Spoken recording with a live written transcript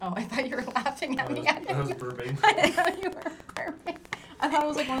Oh, I thought you were laughing at me. I was burping. I thought you were burping. I thought it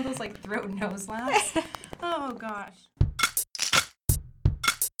was like one of those like throat nose laughs. Oh gosh.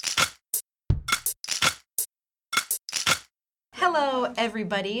 Hello,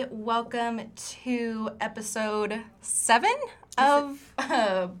 everybody. Welcome to episode 7 of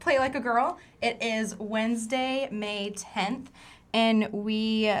Play Like a Girl. It is Wednesday, May 10th, and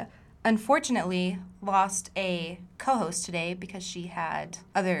we unfortunately lost a co-host today because she had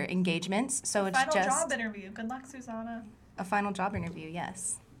other engagements. So it's Final just job interview. Good luck, Susanna. a final job interview.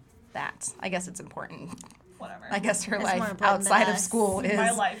 Yes, that. I guess it's important. Whatever. I guess her It's more life important than outside of us. school is.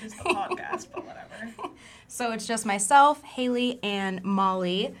 My life is the podcast, but whatever. So it's just myself, Haley, and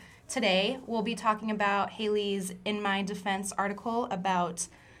Molly. Today we'll be talking about Haley's In My Defense article about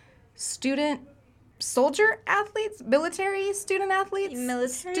soldier athletes, military student athletes,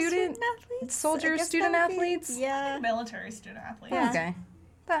 Military student athletes? soldier I guess student that would be- athletes. Yeah. Military student athlete. Yeah. Okay.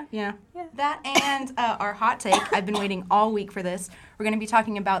 That, Yeah. That and our hot take. I've been waiting all week for this. We're going to be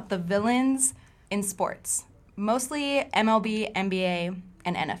talking about the villains in sports. Mostly MLB, NBA,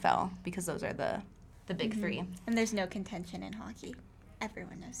 and NFL, because those are the big three. And there's no contention in hockey.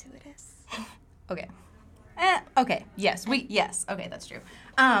 Everyone knows who it is. Okay. Okay. Yes. Yes. Okay, that's true.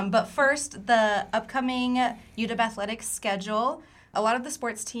 But first, the upcoming UW Athletics schedule. A lot of the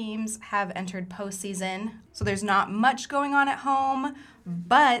sports teams have entered postseason, so there's not much going on at home,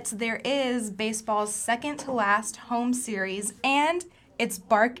 but there is baseball's second to last home series, and it's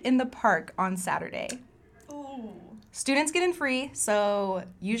Bark in the Park on Saturday. Ooh. Students get in free, so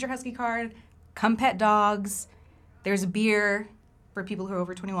use your Husky card, come pet dogs. There's beer for people who are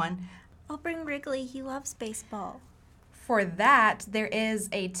over 21. I'll bring Wrigley. He loves baseball. For that, there is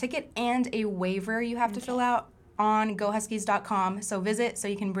a ticket and a waiver you have to fill out on GoHuskies.com. So visit so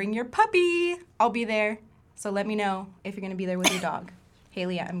you can bring your puppy. I'll be there. So let me know if you're going to be there with your dog.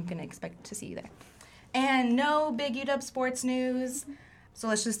 Haley, I'm going to expect to see you there. And no big UW sports news. So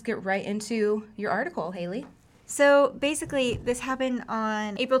let's just get right into your article, Haley. So basically, this happened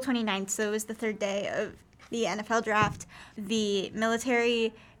on April 29th, so it was the third day of the NFL draft. The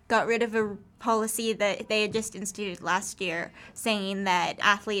military got rid of a policy that they had just instituted last year, saying that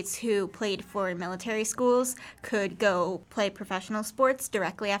athletes who played for military schools could go play professional sports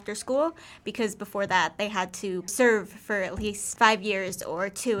directly after school, because before that they had to serve for at least 5 years or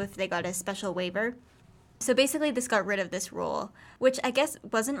 2 if they got a special waiver. So basically this got rid of this rule, which I guess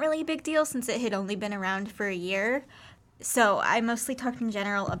wasn't really a big deal since it had only been around for a year. So I mostly talked in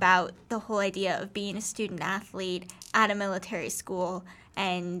general about the whole idea of being a student athlete at a military school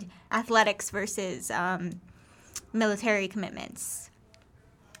and athletics versus military commitments.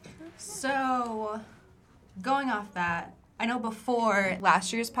 So, going off that, I know before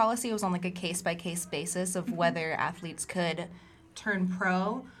last year's policy was on like a case-by-case basis of whether athletes could turn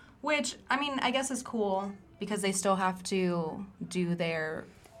pro, which, I mean, I guess is cool because they still have to do their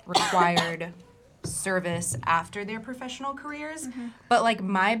required service after their professional careers. But like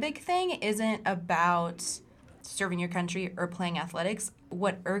my big thing isn't about serving your country or playing athletics.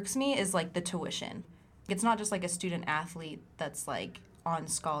 What irks me is like the tuition. It's not just like a student athlete that's like on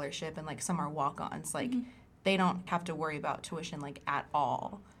scholarship and like some are walk-ons. Like they don't have to worry about tuition like at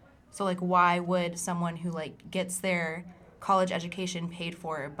all. So like why would someone who like gets their college education paid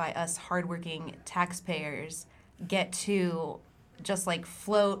for by us hardworking taxpayers get to just like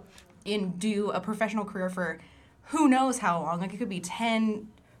float and do a professional career for who knows how long? Like it could be 10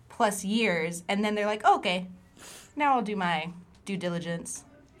 plus years, and then they're like, oh, okay, now I'll do my due diligence.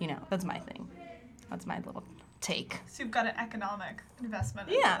 You know, that's my thing. That's my little take. So you've got an economic investment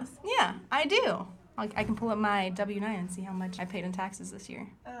in Yeah, this. yeah, I do. I can pull up my W-9 and see how much I paid in taxes this year.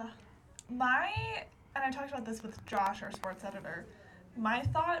 And I talked about this with Josh, our sports editor, my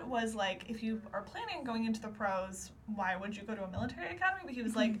thought was like, if you are planning on going into the pros, why would you go to a military academy? But he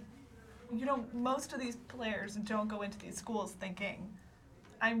was like, you know, most of these players don't go into these schools thinking,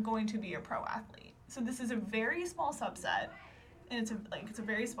 I'm going to be a pro athlete. So this is a very small subset, and it's a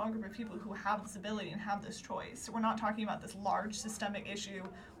very small group of people who have this ability and have this choice. So we're not talking about this large systemic issue,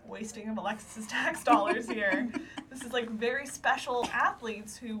 wasting of Alexis's tax dollars here. This is like very special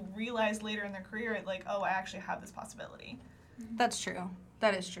athletes who realize later in their career, like, oh, I actually have this possibility. That's true.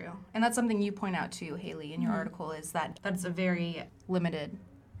 That is true. And that's something you point out too, Haley, in your article, is that that's a very limited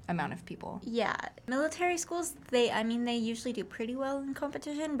amount of people. Yeah, military schools, they usually do pretty well in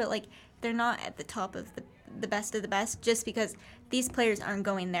competition, but like they're not at the top of the best of the best, just because these players aren't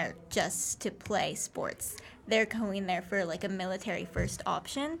going there just to play sports. They're going there for like a military first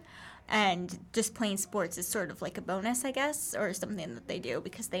option, and just playing sports is sort of like a bonus, I guess, or something that they do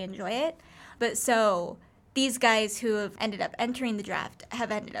because they enjoy it. But so these guys who have ended up entering the draft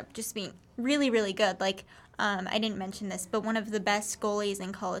have ended up just being really, really good. Like, I didn't mention this, but one of the best goalies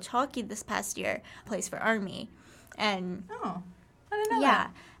in college hockey this past year plays for Army. And Oh, I didn't know yeah,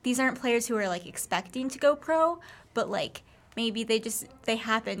 that. these aren't players who are like expecting to go pro, but like maybe they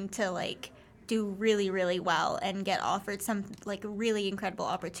happen to like do really, really well and get offered some like really incredible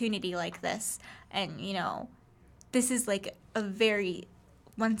opportunity like this. And, you know, this is like a very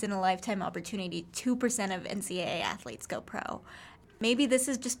once in a lifetime opportunity. 2% of NCAA athletes go pro. Maybe this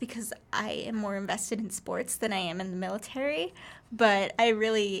is just because I am more invested in sports than I am in the military, but I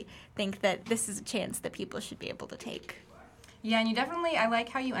really think that this is a chance that people should be able to take. Yeah, and I like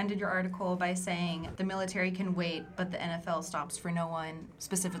how you ended your article by saying the military can wait, but the NFL stops for no one,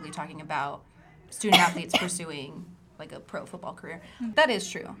 specifically talking about student athletes pursuing like a pro football career. That is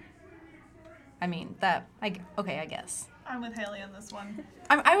true. I mean, I guess. I'm with Haley on this one.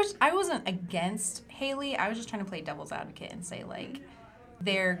 I wasn't against Haley. I was just trying to play devil's advocate and say, like,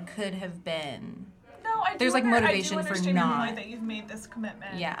 there could have been... No, There's, like, motivation I do for understand not... your point that you've made this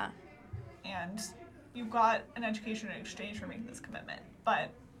commitment. Yeah. And you've got an education in exchange for making this commitment. But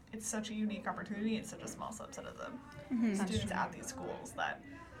it's such a unique opportunity. It's such a small subset of the students at these schools that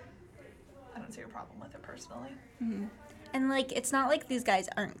I don't see a problem with it personally. Mm-hmm. And, like, it's not like these guys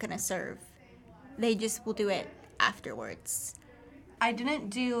aren't going to serve. They just will do it afterwards. I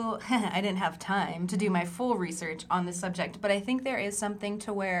didn't have time to do my full research on this subject, but I think there is something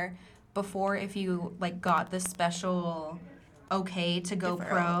to where before, if you like got the special okay to go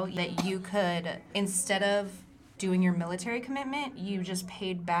pro, that you could, instead of doing your military commitment, you just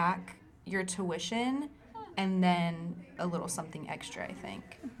paid back your tuition and then a little something extra, I think.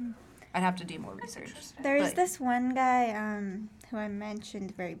 Mm-hmm. I'd have to do more research. There's this one guy who I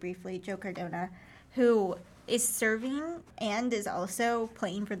mentioned very briefly, Joe Cardona, who is serving and is also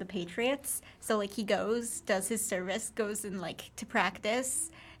playing for the Patriots. So, like, he does his service, goes in, like, to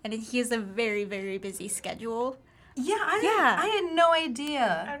practice, and he has a very, very busy schedule. Yeah, I had no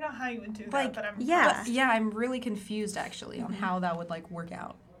idea. I don't know how you would do Like, that, but I'm really confused, actually, on how that would, like, work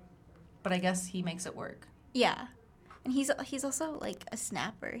out. But I guess he makes it work. Yeah. And he's also, like, a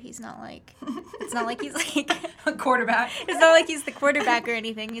snapper. He's not, like... It's not like he's, like... a quarterback. It's not like he's the quarterback or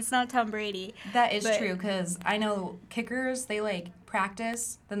anything. It's not Tom Brady. That is true, because I know kickers, they, like,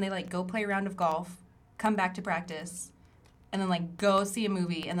 practice, then they, like, go play a round of golf, come back to practice, and then, like, go see a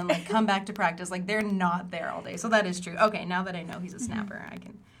movie, and then, like, come back to practice. Like, they're not there all day. So that is true. Okay, now that I know he's a snapper,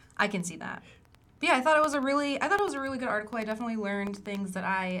 I can see that. But yeah, I thought it was a really good article. I definitely learned things that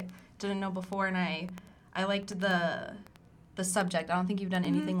I didn't know before, and I liked the subject. I don't think you've done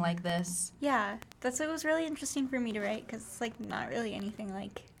anything like this. Yeah, that's what was really interesting for me to write, because it's, like, not really anything,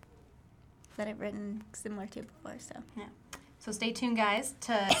 like, that I've written similar to before, so. Yeah. So stay tuned, guys,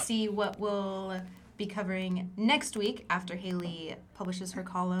 to see what we'll be covering next week after Haley publishes her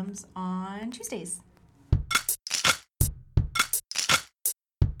columns on Tuesdays.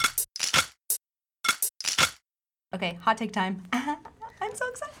 Okay, hot take time. I'm so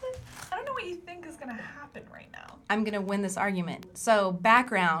excited. I don't know what you think is going to happen right now. I'm going to win this argument. So,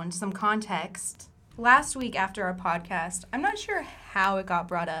 background, some context. Last week after our podcast, I'm not sure how it got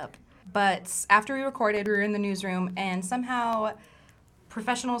brought up, but after we recorded, we were in the newsroom, and somehow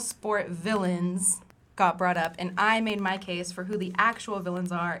professional sport villains got brought up, and I made my case for who the actual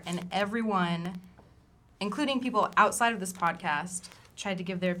villains are, and everyone, including people outside of this podcast, tried to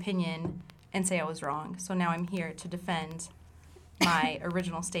give their opinion and say I was wrong. So now I'm here to defend my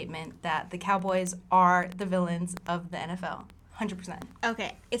original statement that the Cowboys are the villains of the NFL. 100%.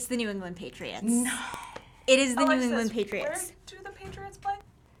 Okay, it's the New England Patriots. No. It is the New Alexis, England Patriots. Where do the Patriots play?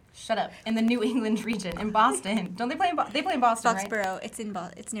 Shut up. In the New England region, in Boston. Don't they play in they play in Boston, right? Foxborough.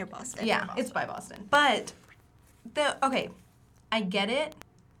 It's near Boston. Yeah, it's by Boston. But I get it.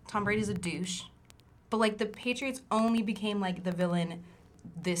 Tom Brady's a douche. But like the Patriots only became like the villain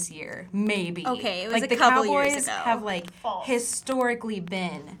this year, maybe. Okay, it was like a the couple Cowboys years ago. have like False. historically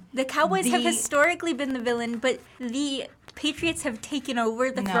been. The Cowboys have historically been the villain, but the Patriots have taken over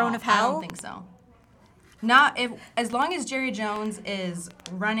the throne of hell. I don't think so. Not if as long as Jerry Jones is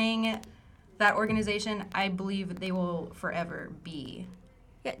running that organization, I believe they will forever be.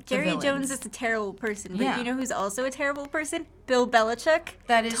 Yeah, Jerry villains. Jones is a terrible person, but Yeah. you know who's also a terrible person? Bill Belichick.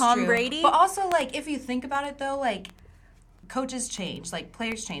 That is Tom true. Brady. But also, like, if you think about it, though, like, coaches change, like,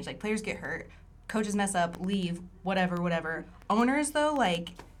 players change, like, players get hurt, coaches mess up, leave, whatever. Owners, though,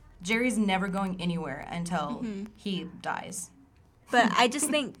 like, Jerry's never going anywhere until he dies. But I just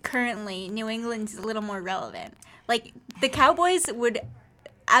think currently New England's a little more relevant. Like, the Cowboys would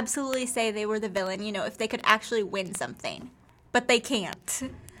absolutely say they were the villain, you know, if they could actually win something. But they can't.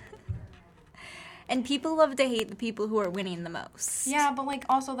 And people love to hate the people who are winning the most. Yeah, but like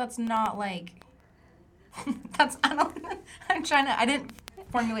also that's not like I didn't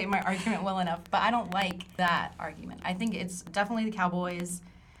formulate my argument well enough, but I don't like that argument. I think it's definitely the Cowboys.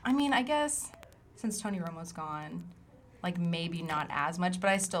 I mean, I guess since Tony Romo's gone, like maybe not as much, but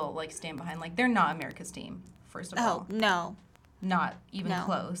I still like stand behind like they're not America's team, first of all. Oh, no. Not even No.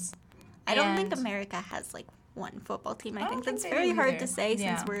 close. I don't think And- America has like one football team. I I think don't that's think they very do hard either. to say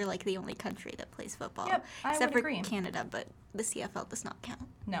Yeah. since we're like the only country that plays football. Yep, I Except would for agree. Canada, but the CFL does not count.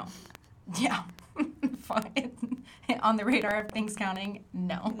 No. Yeah. Fine. On the radar of things counting,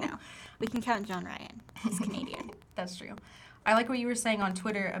 no. No. We can count John Ryan. He's Canadian. That's true. I like what you were saying on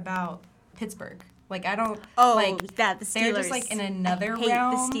Twitter about Pittsburgh. Like, I don't, Oh, like, that the Steelers. they're just, like, in another I hate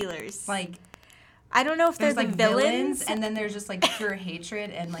realm. the Steelers. like, I don't know if they're there's, the like, villains. and then there's just, like, pure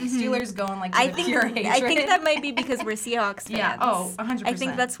hatred, and, like, Steelers going, like, I to the think pure hatred. I think that might be because we're Seahawks fans. Yeah, oh, 100%. I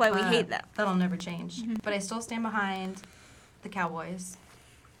think that's why we hate them. That'll never change. But I still stand behind the Cowboys.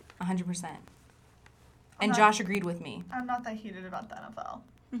 100%. And not- Josh agreed with me. I'm not that heated about the NFL.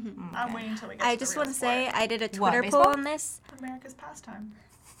 Mm, I'm okay. waiting until we get I to just the want real to say sport. I did a What, Twitter baseball? poll on this. America's pastime.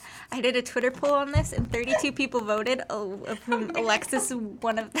 I did a Twitter poll on this, and 32 people voted, of whom Alexis was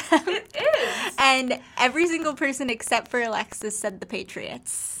one of them. It is. And every single person except for Alexis said the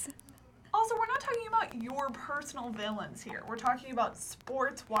Patriots. Also, we're not talking about your personal villains here. We're talking about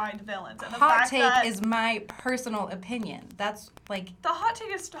sports-wide villains. And the Hot fact take that is my personal opinion. That's, like, the hot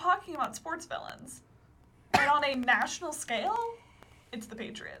take is talking about sports villains. But on a national scale, it's the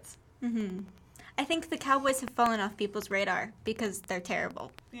Patriots. I think the Cowboys have fallen off people's radar because they're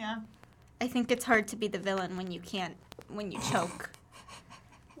terrible. Yeah. I think it's hard to be the villain when you choke.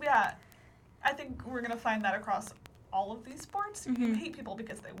 Yeah. I think we're going to find that across all of these sports. You hate people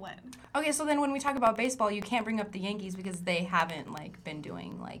because they win. okay, so then when we talk about baseball, you can't bring up the Yankees because they haven't, like, been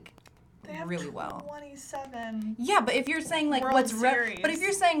doing, like, They have really well. 27. Yeah, but if you're saying, like, World what's Series. but if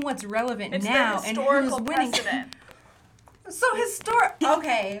you're saying what's relevant It's now the and historical who's winning. precedent. So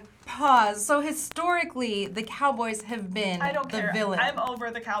okay, pause. So historically, the Cowboys have been I don't the care. villain. I'm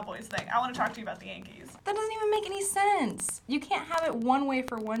over the Cowboys thing. I want to talk to you about the Yankees. That doesn't even make any sense. You can't have it one way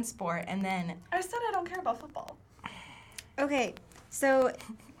for one sport and then I said I don't care about football. Okay, so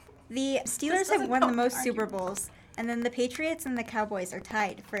the Steelers have doesn't won the help most the Super Bowls, and then the Patriots and the Cowboys are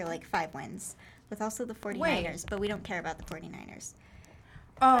tied for like 5 wins, with also the 49ers, but we don't care about the 49ers.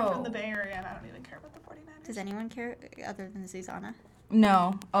 I'm from oh the Bay Area and I don't even care about the 49ers. Does anyone care other than Susanna?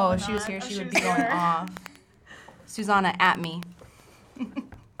 no. Oh, if she was not. here, Oh, she she would was be going here. off. Susanna at me.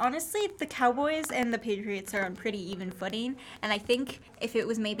 Honestly, the Cowboys and the Patriots are on pretty even footing, and I think if it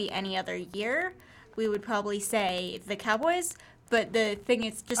was maybe any other year, we would probably say the Cowboys, but the thing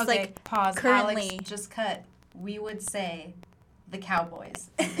is just Okay, like pause. currently... Alex, just cut. We would say the Cowboys.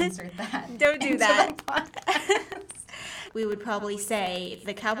 And insert that. Don't do into that. the podcast. We would probably say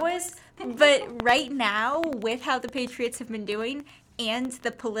the Cowboys, but right now, with how the Patriots have been doing and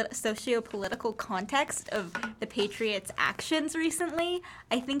the socio-political context of the Patriots' actions recently,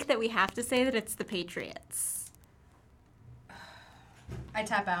 I think that we have to say that it's the Patriots. I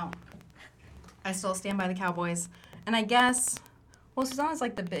tap out. I still stand by the Cowboys. And I guess, well, Susanna's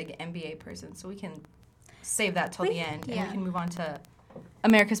like the big NBA person, so we can save that till the end. And yeah. we can move on to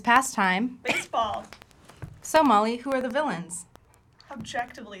America's pastime. Baseball. So, Molly, who are the villains?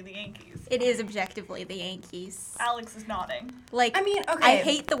 Objectively, the Yankees. It is objectively the Yankees. Alex is nodding. Like, I mean, okay. I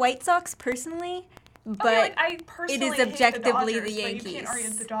hate the White Sox personally, but Okay, like, I personally it is hate objectively the, the Dodgers, but you Yankees. can't argue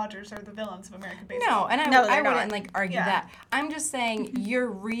the Dodgers are the villains of American baseball. No, and No, I they're wouldn't not. like argue Yeah. that. I'm just saying your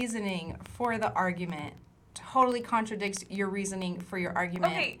reasoning for the argument totally contradicts your reasoning for your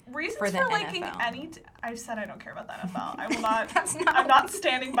argument. Okay, reasons for for, the liking NFL. any. I said I don't care about the NFL. I will not. That's not I'm not what you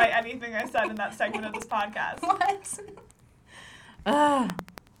standing by anything I said in that segment of this podcast. What? Ugh.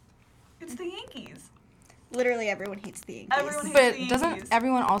 It's the Yankees. literally everyone hates the Yankees. Everyone hates But the doesn't Yankees.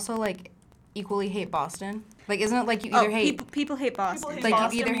 everyone also like equally hate Boston? Like, isn't it like you either hate? people hate Boston. People hate Like, you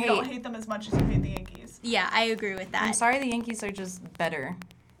Boston. either but you don't hate- hate them as much as you hate the Yankees. Yeah, I agree with that. I'm sorry, the Yankees are just better.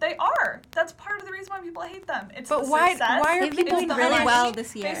 They are. That's part of the reason why people hate them. It's But the why? success. Why are They've been people doing the really money. well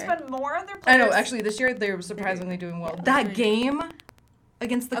this They year. spend more on their I players. know. Actually, this year they were surprisingly doing well. That game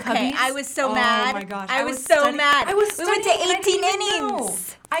against the Okay, Cubbies. I was so oh mad. my gosh, I was so studying- mad. I was We went to studying and I 18 didn't even know.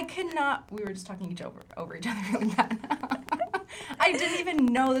 innings. I could not. We were just talking over each other really bad. I didn't even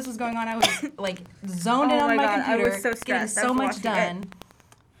know this was going on. I was like zoned in Oh on my my God, I computer, was so getting stressed. I so was much watching done.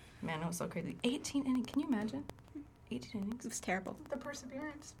 Man, it was so crazy. 18 innings. Can you imagine? 18 innings. It was terrible. The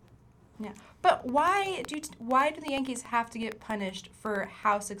perseverance. Yeah, but why do the Yankees have to get punished for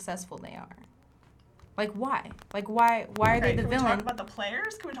how successful they are? Like, why? Like, why are they the Can we villain? talk about the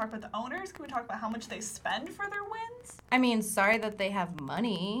players? Can we talk about the owners? Can we talk about how much they spend for their wins? I mean, sorry that they have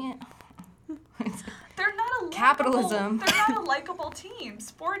money. They're not a Capitalism. They're not a likable team.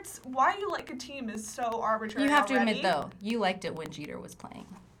 Sports. Why you like a team is so arbitrary. You have to already. admit, though, you liked it when Jeter was playing.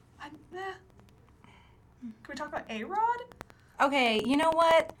 Can we talk about A-Rod? Okay, you know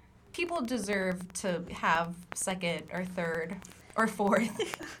what? People deserve to have second or third or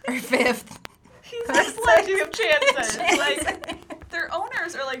fourth or fifth. He's just like you have chances. Like their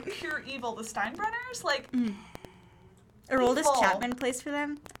owners are like pure evil. The Steinbrenners, like. Aroldis Evil. Chapman plays for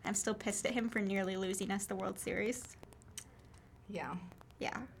them. I'm still pissed at him for nearly losing us the World Series. Yeah.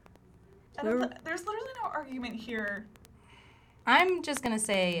 Yeah. And there's literally no argument here. I'm just going to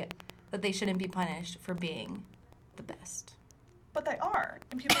say that they shouldn't be punished for being the best. But they are,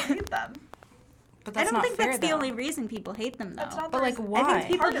 and people hate them. But I that's don't not think fair, that's the though. only reason people hate them, though. That's not But, the like, reason- why? I think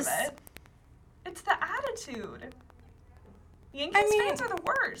people part just... of it. It's the attitude. Yankees I mean- fans are the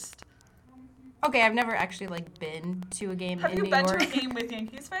worst. Okay, I've never actually, like, been to a game Have in you New been York. to a game with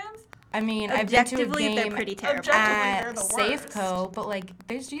Yankees fans? I mean, I've been to a Objectively, they're game pretty terrible. Objectively, they're at the worst. Safeco, but, like,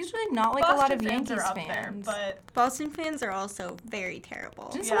 there's usually not, like, Boston a lot of fans Yankees are up fans. there, but Boston fans are also very terrible.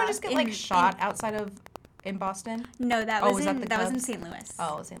 Didn't Yeah. someone just get, like, In- shot outside of... in Boston? No, that Oh, was was that in the that was in Cubs? St. Louis.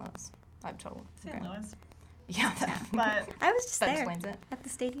 Oh, St. Louis. I'm total. St. Okay. Louis. Yeah, that, But I was just that there explains it. at the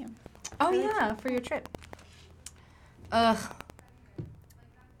stadium. Oh, Really? yeah, for your trip. Ugh.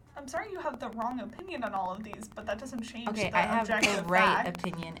 I'm sorry you have the wrong opinion on all of these, but that doesn't change Okay, the I have the objective right fact.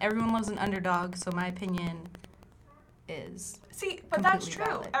 opinion. Everyone loves an underdog, so my opinion is... See, but that's completely true.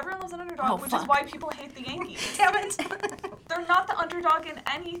 valid. Everyone loves an underdog, Oh, which fuck. is why people hate the Yankees. Damn it! They're not the underdog in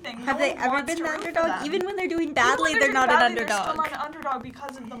anything. Have No they one ever wants been to the root for underdog? them. Even when they're doing Even badly, when they're doing not badly, an They're underdog. still an underdog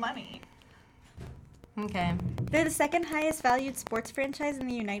because of the money. Okay. They're the second highest valued sports franchise in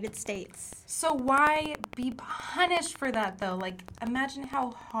the United States. So why be punished for that, though? Like, imagine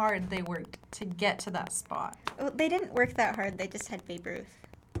how hard they worked to get to that spot. Well, they didn't work that hard. They just had Babe Ruth.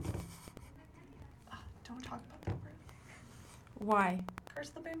 Don't talk about that word. Why? Curse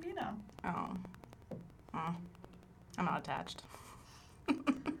the Bambino. Oh. Oh. I'm not attached.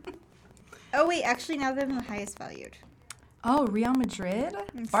 Oh wait, actually now they're the highest valued. Oh, Real Madrid?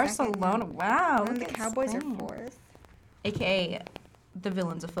 And Barcelona. Wow. And the look at Cowboys Spain. are fourth. AKA the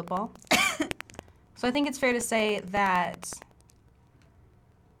villains of football. So I think it's fair to say that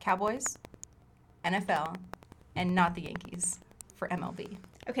Cowboys, NFL, and not the Yankees for MLB.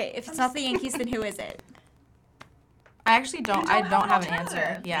 Okay, if it's not the Yankees, then who is it? I actually don't. You I don't don't have have an an answer.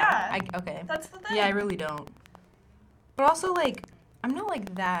 alternative. Yeah. Yeah. Okay. That's the thing. Yeah, I really don't. But also, like, I'm not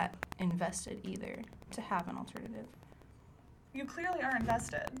like that invested either to have an alternative. You clearly are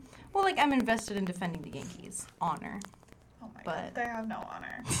invested. Well, like, I'm invested in defending the Yankees. Honor. Oh my But- god. They have no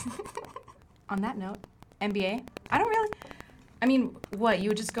honor. On that note, NBA. I don't really. I mean, what you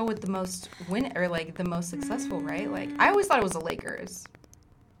would just go with the most win or like the most successful, right? Like, I always thought it was the Lakers.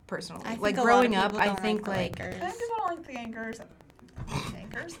 Personally, I think like a lot growing of up, people I don't think the like Lakers. I think people don't like the Yankees.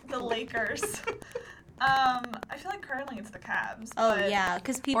 The Lakers. I feel like currently it's the Cavs. Oh but yeah,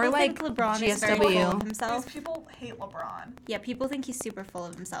 because people Or, think like, LeBron is very GSW. full of These himself. people hate LeBron. Yeah, people think he's super full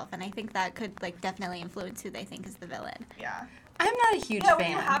of himself, and I think that could like definitely influence who they think is the villain. Yeah. I'm not a huge Yeah, when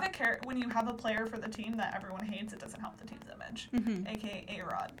fan. when you have a player for the team that everyone hates, it doesn't help the team's image. Mhm. AKA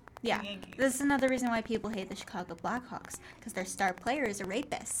A-Rod. Yeah, The Yankees. this is another reason why people hate the Chicago Blackhawks because their star player is a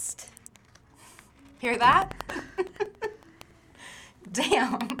rapist. Hear that?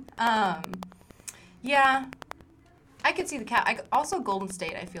 Damn. Yeah, I could see the also Golden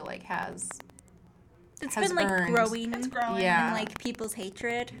State. I feel like has It's Has been like earned- growing It's growing. Yeah. in like people's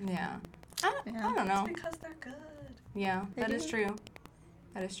hatred. yeah. I Yeah. don't know. It's because they're good. Yeah, They that is do. true.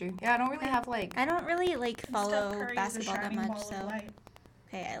 That is true. Yeah, I don't really have like. I don't really like And follow Steph Curry is a basketball that shining much, ball of so light.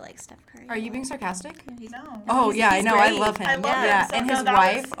 okay, I like Steph Curry. Are a you being lot. sarcastic? Yeah, he's- No. Oh He's- yeah, I he's know. I great. love him. I love yeah, him. So and no, his that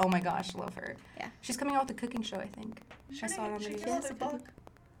wife. was- Oh my gosh, love her. Yeah. She's coming out with a cooking show, I think. She I saw it on she the killed news. her book.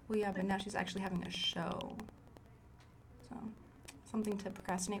 Well, yeah, but now she's actually having a show. So, something to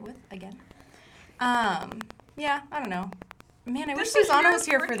procrastinate with again. Yeah, I don't know. Man, I wish This is Susanna your was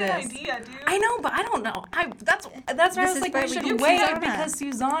here for freaking this. idea, dude. I know, but I don't know. That's why I This was is like, why we we should need wait Susanna. because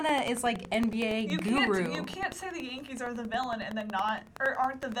Susanna is like NBA You guru. can't say the Yankees are the villain and then not, or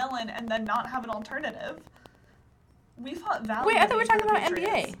aren't the villain and then not have an alternative. We fought valiantly. Wait, I thought we were for talking the about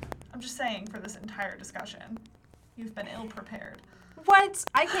Patriots. NBA. I'm just saying for this entire discussion, you've been ill prepared. What?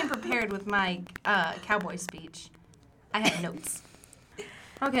 I came prepared with my cowboy speech. I had notes.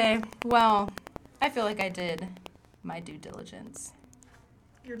 Okay, well, I feel like I did my due diligence.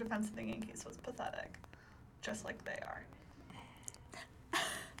 Your defense of the Yankees was pathetic, just like they are.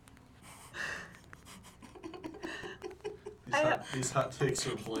 These hot takes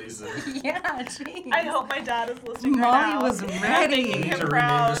are blazing. Yeah, jeez. I hope my dad is listening Molly right now. was ready. We Making need him to rename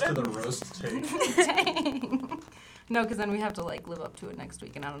proud. this to the roast take. Dang. No, because then we have to like live up to it next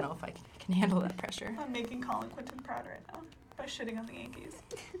week, and I don't know if I can handle that pressure. I'm making Colin Quinton proud right now by shitting on the Yankees.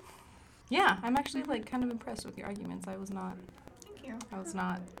 Yeah, I'm actually like kind of impressed with your arguments. I was not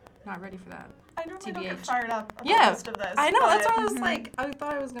ready for that. I normally don't get TBH. fired up about Yeah, most of this. I know. That's but why I was like, I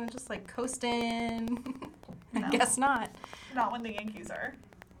thought I was gonna just like coast in. No. I guess not. Not when the Yankees are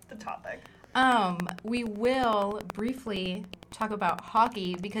the topic. We will briefly talk about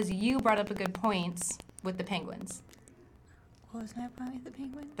hockey because you brought up a good point with the Penguins. What was my point with the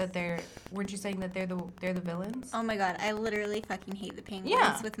Penguins? That weren't you saying that they're the villains? Oh my god, I literally fucking hate the Penguins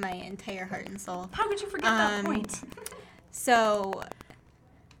Yeah. with my entire heart and soul. How could you forget that point? So,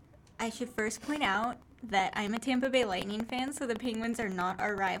 I should first point out that I'm a Tampa Bay Lightning fan, so the Penguins are not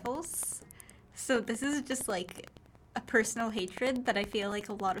our rivals. So this is just like a personal hatred that I feel like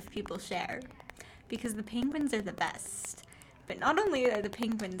a lot of people share. Because the Penguins are the best. But not only are the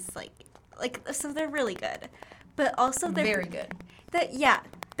Penguins so they're really good, but also they're Very good.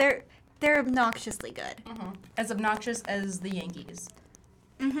 They're obnoxiously good. As obnoxious as the Yankees.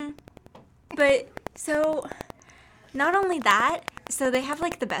 But so not only that, so they have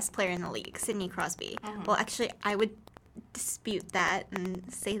like the best player in the league, Sidney Crosby. Well, actually, I would dispute that and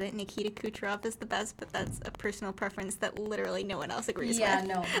say that Nikita Kucherov is the best, but that's a personal preference that literally no one else agrees with.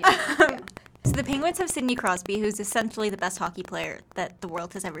 No. So the Penguins have Sidney Crosby, who's essentially the best hockey player that the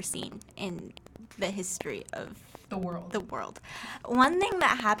world has ever seen in the history of The world. the world. One thing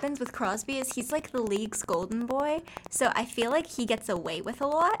that happens with Crosby is he's like the league's golden boy, so I feel like he gets away with a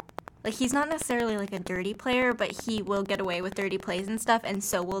lot. Like, he's not necessarily like a dirty player, but he will get away with dirty plays and stuff, and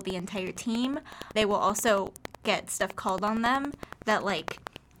so will the entire team. They will also get stuff called on them that, like...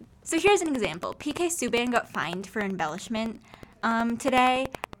 So here's an example. PK Subban got fined for embellishment today,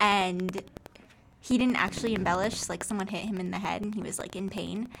 and he didn't actually embellish. Like, someone hit him in the head, and he was, like, in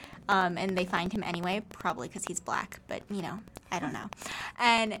pain. And they fined him anyway, probably because he's black, but, you know, I don't know.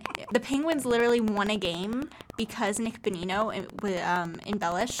 And the Penguins literally won a game because Nick Bonino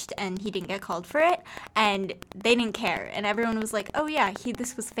embellished, and he didn't get called for it, and they didn't care. And everyone was like, oh, yeah,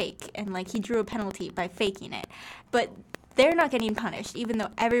 this was fake, and, like, he drew a penalty by faking it. But they're not getting punished, even though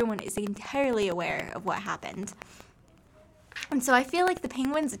everyone is entirely aware of what happened. And so I feel like the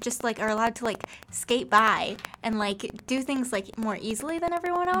Penguins just, like, are allowed to, like, skate by and, like, do things, like, more easily than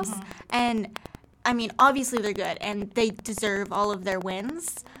everyone else. And, I mean, obviously they're good, and they deserve all of their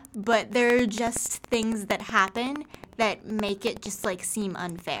wins. But there are just things that happen that make it just, like, seem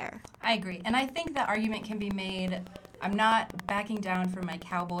unfair. I agree. And I think that argument can be made. I'm not backing down from my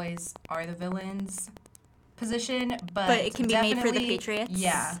Cowboys are the villains position, but it can be made for the definitely, Patriots.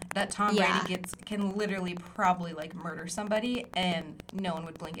 Yeah, that Tom Yeah. Brady can literally probably like murder somebody and no one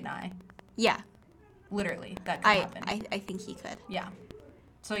would blink an eye. Yeah, Literally, that could happen. I think he could. Yeah.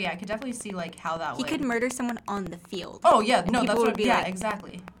 So yeah, I could definitely see like how that He would. could murder someone on the field. Oh yeah, And no, people that's would what. be Yeah, like-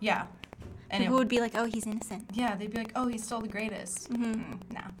 exactly. Yeah. And People would be like, oh, he's innocent. yeah, they'd be like, oh, he's still the greatest.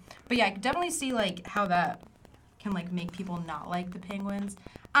 Nah. But yeah, I could definitely see like how that can like make people not like the Penguins.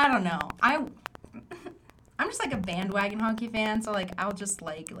 I don't know. I'm just like a bandwagon hockey fan, so like I'll just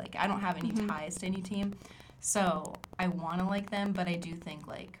like I don't have any ties to any team. So I want to like them, but I do think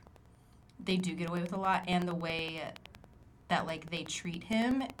like they do get away with a lot, and the way that like they treat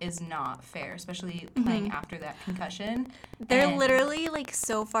him is not fair, especially playing after that concussion. They're And- literally like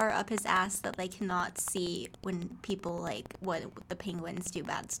so far up his ass that they cannot see when people like what the Penguins do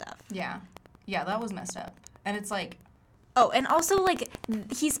bad stuff. Yeah, that was messed up, and it's like. Oh, and also like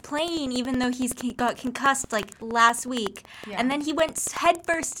he's playing even though he's got concussed like last week, Yeah. and then he went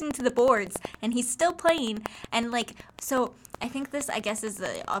headfirst into the boards, and he's still playing, and like so I think this I guess is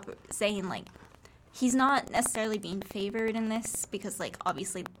the saying like he's not necessarily being favored in this because like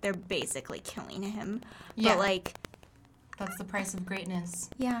obviously they're basically killing him, Yeah. but like That's the price of greatness.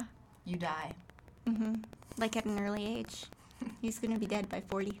 yeah, You die. like at an early age, he's gonna be dead by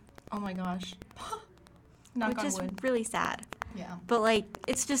 40, Oh my gosh. Knock which on is wood. really sad. Yeah. But, like,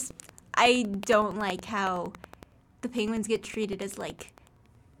 it's just, I don't like how the Penguins get treated as, like,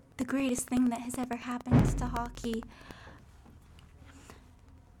 the greatest thing that has ever happened to hockey.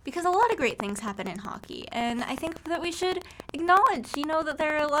 Because a lot of great things happen in hockey, and I think that we should acknowledge, you know, that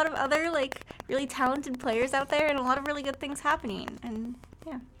there are a lot of other, like, really talented players out there and a lot of really good things happening, and,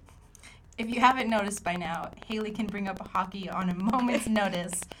 yeah. If you haven't noticed by now, Haley can bring up hockey on a moment's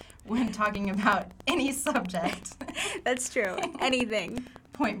notice when talking about any subject. That's true. Anything.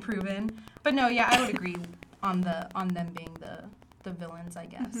 Point proven. But no, yeah, I would agree on them being the villains, I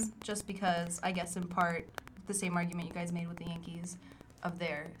guess. Just because I guess in part the same argument you guys made with the Yankees of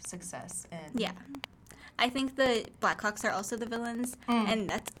their success. And Yeah. I think the Blackhawks are also the villains, and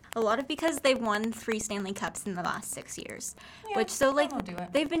that's a lot of because they've won 3 Stanley Cups in the last 6 years, Yeah, which so like that'll do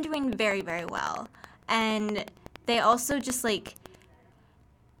it. they've been doing very, very well, and they also just like,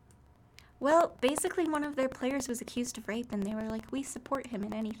 well, basically one of their players was accused of rape, and they were like, we support him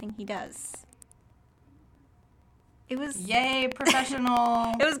in anything he does. It was Yay,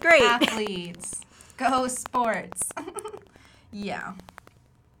 professional It was great. athletes. Go sports. Yeah.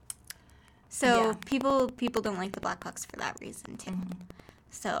 So Yeah. people don't like the Blackhawks for that reason too.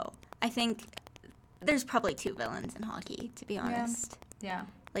 So I think there's probably 2 villains in hockey, to be honest. Yeah.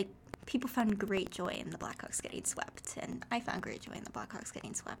 Like, people found great joy in the Blackhawks getting swept, and I found great joy in the Blackhawks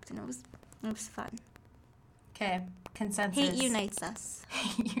getting swept, and it was fun. Okay. Consensus. Hate unites us.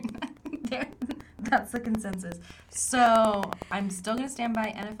 There, that's the consensus. So I'm still gonna stand by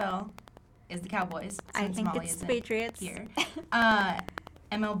NFL is the Cowboys. I since think Molly it's the isn't Patriots. here.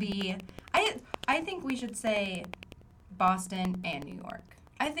 MLB. I think we should say Boston and New York.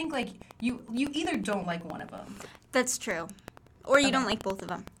 I think like you either don't like one of them. That's true. Or you Okay. don't like both of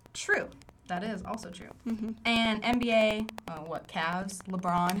them. True. That is also true. Mm-hmm. And NBA. What? Cavs.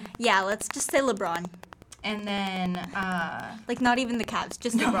 LeBron. Yeah, let's just say LeBron. And then Like, not even the Cavs,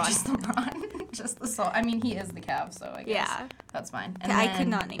 just no, LeBron. just LeBron. Just the soul. I mean, he is the Cavs, so I guess Yeah. that's fine. And I then- could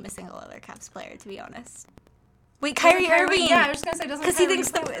not name a single other Cavs player, to be honest. Wait, Kyrie Irving! Yeah, I was just gonna say, doesn't Because he Kyrie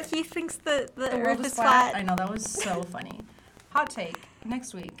thinks play? he thinks the The earth world is flat. I know, that was so funny. Hot take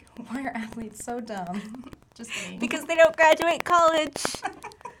next week. Why are athletes so dumb? Just kidding. Because they don't graduate college.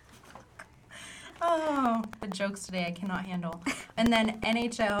 Oh, the jokes today I cannot handle. And then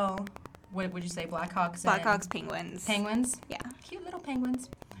NHL. What would you say? Blackhawks. and Blackhawks, Penguins. Penguins. Yeah. Cute little penguins.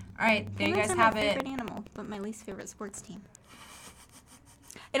 All right, there you Penguins guys are have my it. favorite animal, but my least favorite sports team.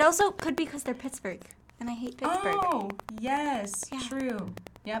 It also could be because they're Pittsburgh, and I hate Pittsburgh. Oh, yes, Yeah. true.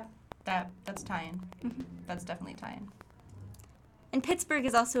 Yep, that's tie-in. Mhm. That's definitely tie-in. And Pittsburgh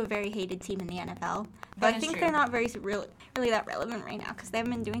is also a very hated team in the NFL. But That I is think true. they're not really that relevant right now because they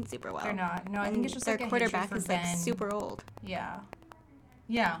haven't been doing super well. They're not. No, I And think it's just their like a quarterback hatred is for like Ben. super old. Yeah.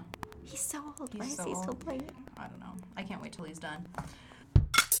 Yeah. He's so old. He's Why is so he still old. playing? I don't know. I can't wait till he's done.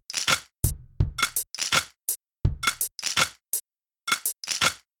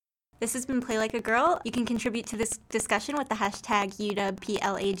 This has been Play Like a Girl. You can contribute to this discussion with the hashtag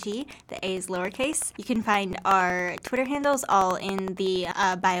UWPLAG. The A is lowercase. You can find our Twitter handles all in the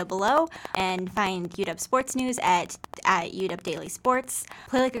bio below, and find UW Sports News at UW Daily Sports.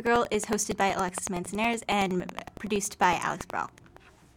 Play Like a Girl is hosted by Alexis Manzanares and produced by Alex Brawl.